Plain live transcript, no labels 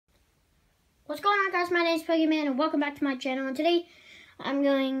What's going on, guys? My name is Pokemon and welcome back to my channel. And today I'm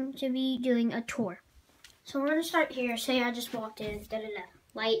going to be doing a tour. So we're going to start here. Say I just walked in.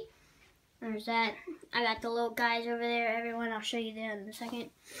 Light. There's that. I got the little guys over there. Everyone, I'll show you that in a second.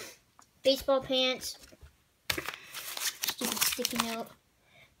 Baseball pants. Stupid sticky note.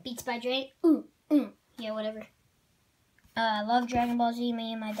 Beats by Drake. Yeah, whatever. I love Dragon Ball Z.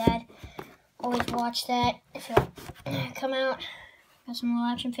 Me and my dad always watch that. If it come out, got some little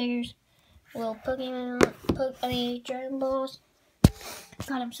action figures. Little Pokemon, Dragon Balls.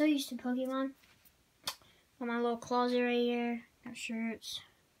 God, I'm so used to Pokemon. Got my little closet right here. Got shirts.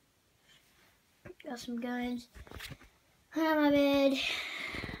 Got some guns. Got my bed.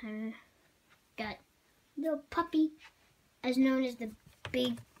 Got little puppy, as known as the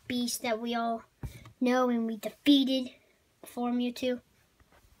big beast that we all know and we defeated before Mewtwo.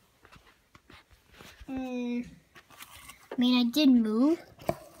 I did move.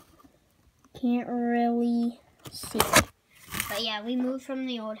 Can't really see. But yeah, we moved from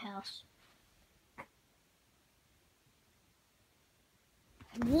the old house.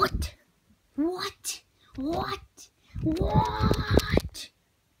 What?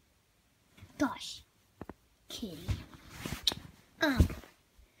 Gosh. Kitty.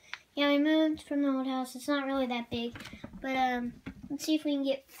 Yeah, we moved from the old house. It's not really that big. But let's see if we can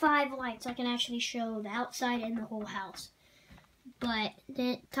get 5 lights. I can actually show the outside and the whole house. But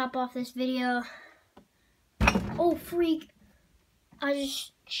to top off this video, oh freak, I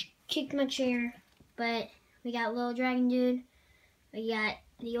just kicked my chair. But we got Little Dragon Dude, we got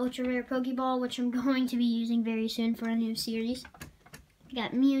the Ultra Rare Pokeball, which I'm going to be using very soon for a new series. We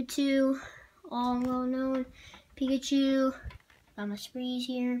got Mewtwo, all well known, Pikachu, got my sprees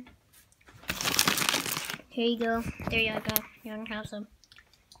here. Here you go, there you go, you can have some.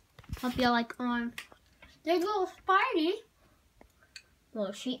 Hope y'all like on. There's little Spidey.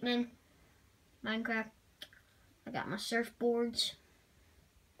 Little Sheepman, Minecraft. I got my surfboards,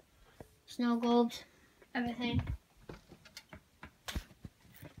 snow globes, everything.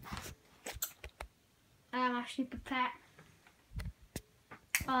 I got my super pack,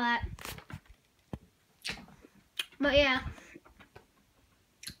 all that. But yeah,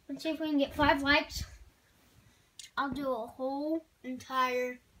 let's see if we can get 5 likes. I'll do a whole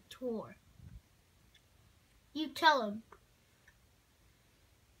entire tour. You tell them.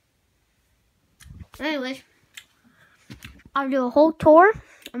 Anyways, I'll do a whole tour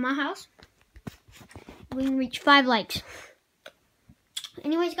of my house. We can reach 5 likes.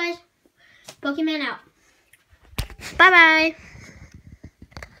 Anyways, guys, Pokemon out. Bye-bye.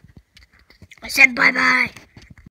 I said bye-bye.